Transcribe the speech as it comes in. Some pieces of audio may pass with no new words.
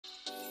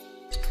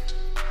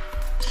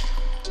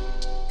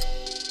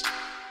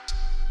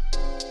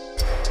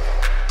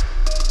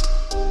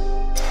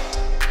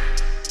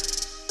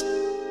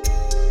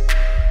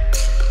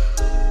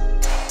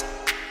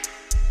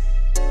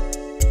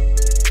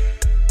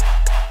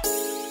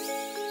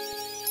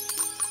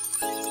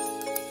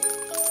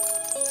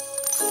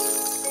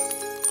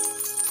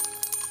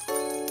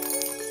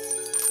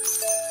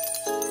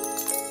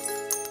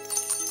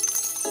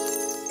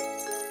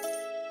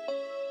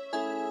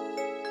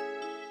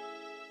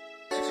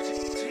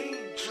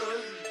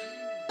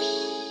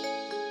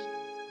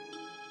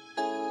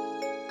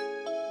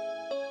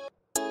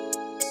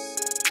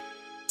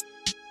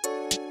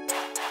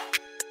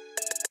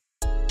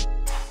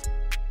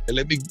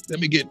Let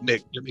me get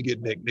Nick.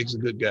 Nick's a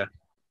good guy.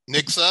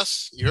 Nick's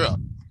us. You're up.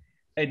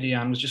 Hey, Deion,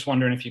 I was just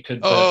wondering if you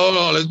could... hold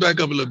on. Let's back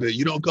up a little bit.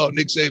 You don't call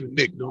Nick Saban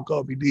Nick. Don't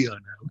call me Deion now,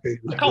 okay?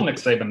 I call Nick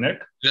Saban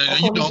Nick. Yeah,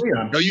 you don't.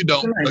 No, you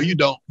don't. No, you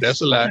don't.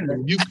 That's a lie.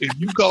 If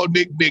you call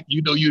Nick Nick,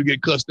 you know you'll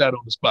get cussed out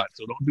on the spot.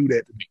 So don't do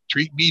that to me.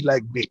 Treat me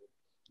like Nick.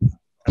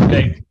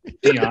 Okay,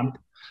 Deion.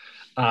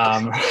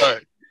 All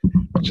right.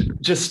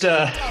 Just...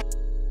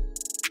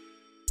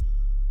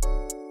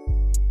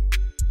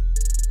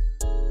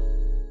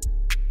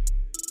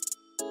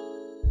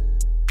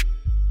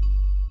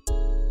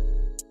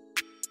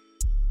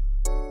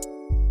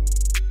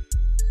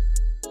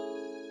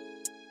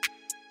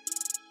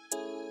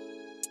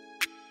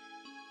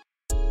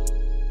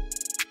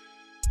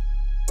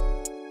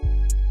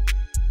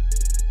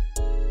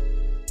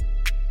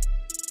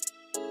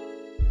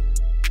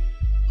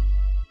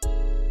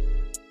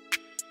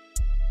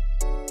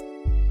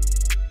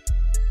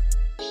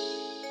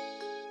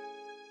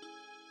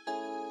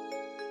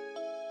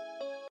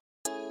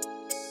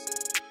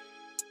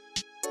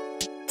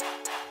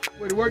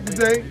 Way to work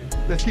today.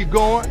 Let's keep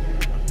going.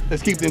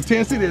 Let's keep the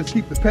intensity. Let's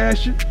keep the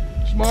passion.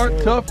 Smart,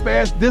 tough,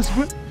 fast,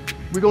 disciplined.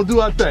 We're going to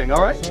do our thing,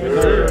 all right?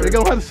 They're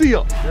going to have to see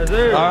us.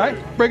 All right?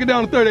 Break it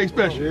down to 30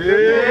 special.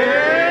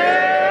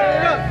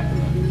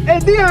 Hey,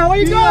 Deion, where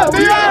you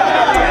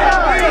going?